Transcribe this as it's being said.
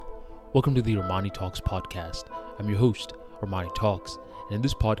Welcome to the Armani Talks podcast. I'm your host, Armani Talks, and in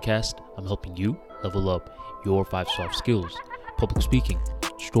this podcast, I'm helping you level up your 5 soft skills: public speaking,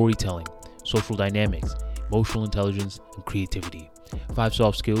 storytelling, social dynamics, emotional intelligence, and creativity. 5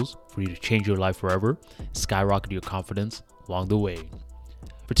 soft skills for you to change your life forever, skyrocket your confidence along the way.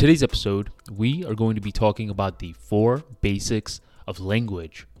 For today's episode, we are going to be talking about the 4 basics of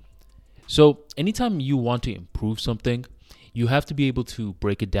language. So, anytime you want to improve something, you have to be able to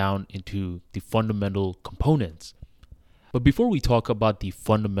break it down into the fundamental components. But before we talk about the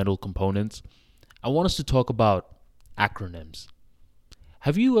fundamental components, I want us to talk about acronyms.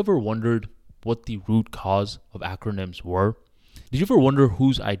 Have you ever wondered what the root cause of acronyms were? Did you ever wonder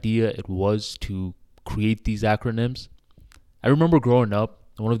whose idea it was to create these acronyms? I remember growing up,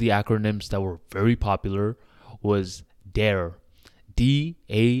 one of the acronyms that were very popular was DARE,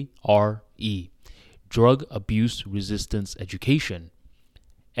 D-A-R-E. Drug Abuse Resistance Education.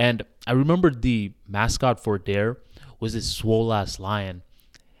 And I remembered the mascot for DARE was this swole-ass lion.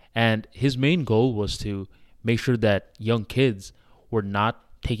 And his main goal was to make sure that young kids were not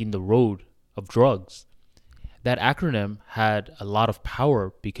taking the road of drugs. That acronym had a lot of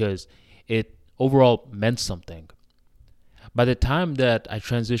power because it overall meant something. By the time that I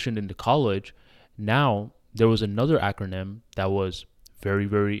transitioned into college, now there was another acronym that was very,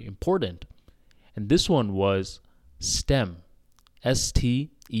 very important. And this one was STEM,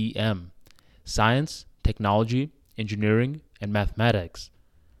 S-T-E-M, Science, Technology, Engineering, and Mathematics.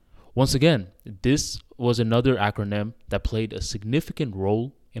 Once again, this was another acronym that played a significant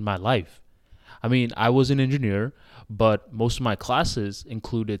role in my life. I mean, I was an engineer, but most of my classes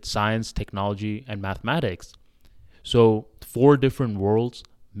included science, technology, and mathematics. So 4 different worlds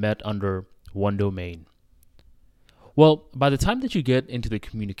met under one domain. Well, by the time that you get into the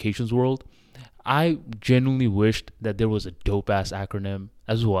communications world, I genuinely wished that there was a dope-ass acronym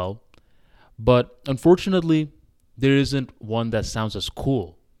as well. But unfortunately, there isn't one that sounds as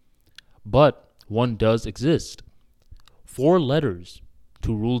cool. But one does exist. 4 letters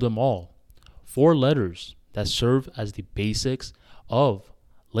to rule them all. 4 letters that serve as the basics of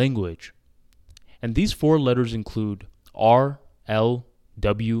language. And these 4 letters include R, L,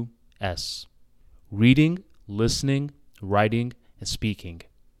 W, S. Reading, listening, writing, and speaking.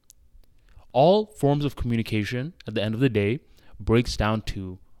 All forms of communication at the end of the day breaks down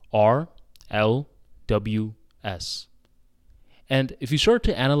to R, L, W, S. And if you start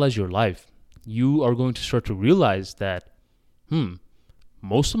to analyze your life, you are going to start to realize that,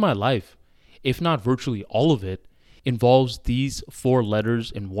 most of my life, if not virtually all of it, involves these 4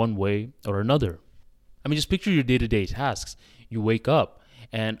 letters in one way or another. I mean, just picture your day-to-day tasks. You wake up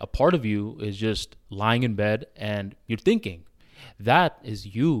and a part of you is just lying in bed and you're thinking. That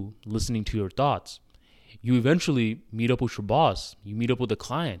is you listening to your thoughts. You eventually meet up with your boss. You meet up with a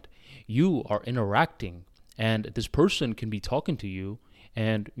client. You are interacting, and this person can be talking to you,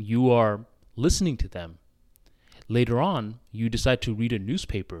 and you are listening to them. Later on, you decide to read a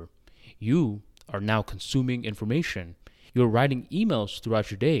newspaper. You are now consuming information. You're writing emails throughout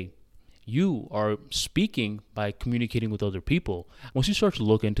your day. You are speaking by communicating with other people. Once you start to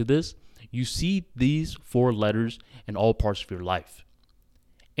look into this, you see these 4 letters in all parts of your life.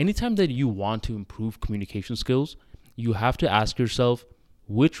 Anytime that you want to improve communication skills, you have to ask yourself,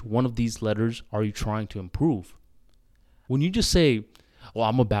 which one of these letters are you trying to improve? When you just say, well,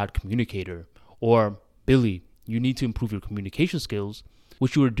 I'm a bad communicator, or Billy, you need to improve your communication skills,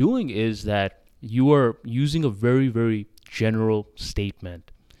 what you are doing is that you are using a very, very general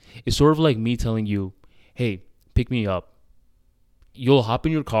statement. It's sort of like me telling you, hey, pick me up. You'll hop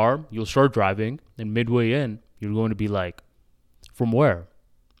in your car, you'll start driving, and midway in, you're going to be like, from where?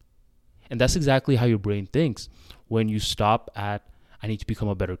 And that's exactly how your brain thinks when you stop at, I need to become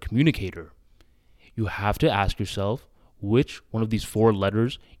a better communicator. You have to ask yourself which one of these 4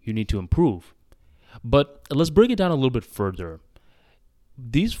 letters you need to improve. But let's break it down a little bit further.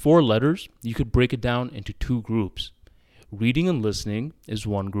 These 4 letters, you could break it down into 2 groups. Reading and listening is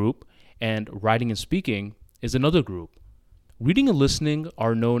one group, and writing and speaking is another group. Reading and listening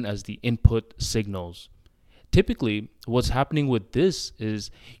are known as the input signals. Typically, what's happening with this is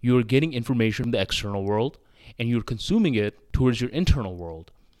you're getting information from the external world and you're consuming it towards your internal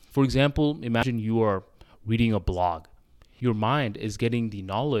world. For example, imagine you are reading a blog. Your mind is getting the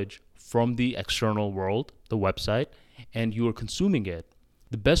knowledge from the external world, the website, and you are consuming it.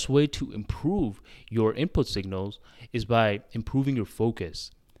 The best way to improve your input signals is by improving your focus.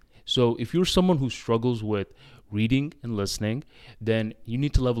 So if you're someone who struggles with reading and listening, then you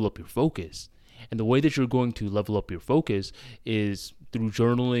need to level up your focus. And the way that you're going to level up your focus is through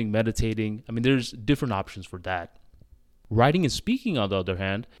journaling, meditating. I mean, there's different options for that. Writing and speaking, on the other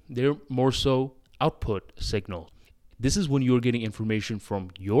hand, they're more so output signals. This is when you're getting information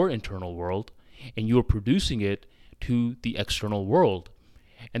from your internal world and you're producing it to the external world.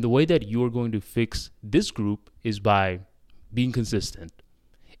 And the way that you're going to fix this group is by being consistent.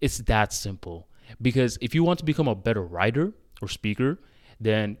 It's that simple. Because if you want to become a better writer or speaker,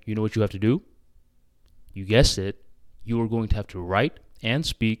 then you know what you have to do? You guessed it, you are going to have to write and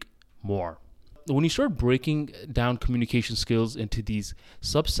speak more. When you start breaking down communication skills into these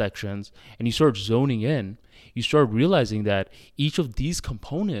subsections and you start zoning in, you start realizing that each of these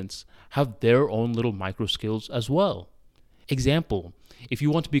components have their own little micro skills as well. Example, if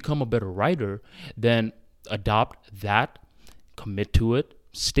you want to become a better writer, then adopt that, commit to it,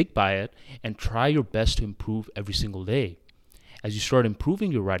 stick by it, and try your best to improve every single day. As you start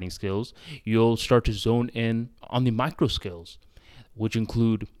improving your writing skills, you'll start to zone in on the micro skills, which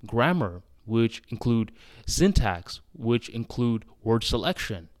include grammar, which include syntax, which include word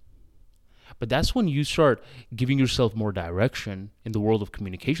selection. But that's when you start giving yourself more direction in the world of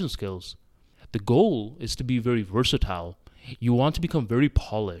communication skills. The goal is to be very versatile. You want to become very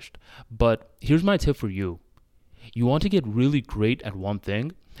polished. But here's my tip for you. You want to get really great at one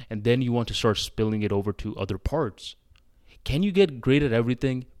thing, and then you want to start spilling it over to other parts. Can you get great at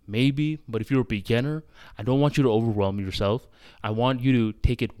everything? Maybe, but if you're a beginner, I don't want you to overwhelm yourself. I want you to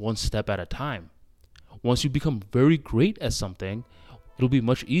take it one step at a time. Once you become very great at something, it'll be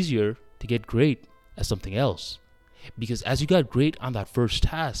much easier to get great at something else. Because as you got great on that first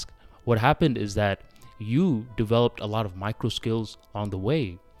task, what happened is that you developed a lot of micro skills along the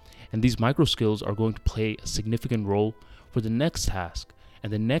way. And these micro skills are going to play a significant role for the next task,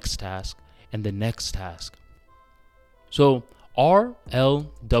 and the next task, and the next task. So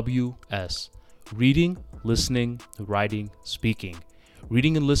RLWS, reading, listening, writing, speaking.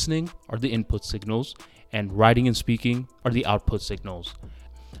 Reading and listening are the input signals, and writing and speaking are the output signals.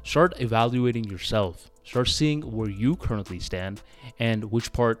 Start evaluating yourself. Start seeing where you currently stand and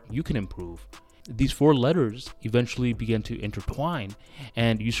which part you can improve. These four letters eventually begin to intertwine,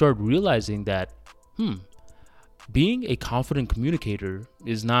 and you start realizing that, being a confident communicator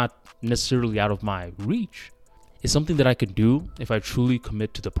is not necessarily out of my reach. It's something that I can do if I truly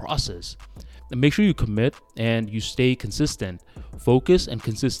commit to the process. And make sure you commit and you stay consistent. Focus and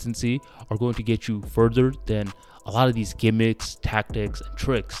consistency are going to get you further than a lot of these gimmicks, tactics, and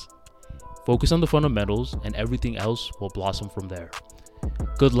tricks. Focus on the fundamentals and everything else will blossom from there.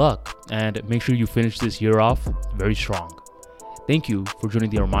 Good luck, and make sure you finish this year off very strong. Thank you for joining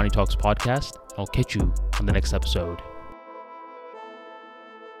the Armani Talks podcast. I'll catch you on the next episode.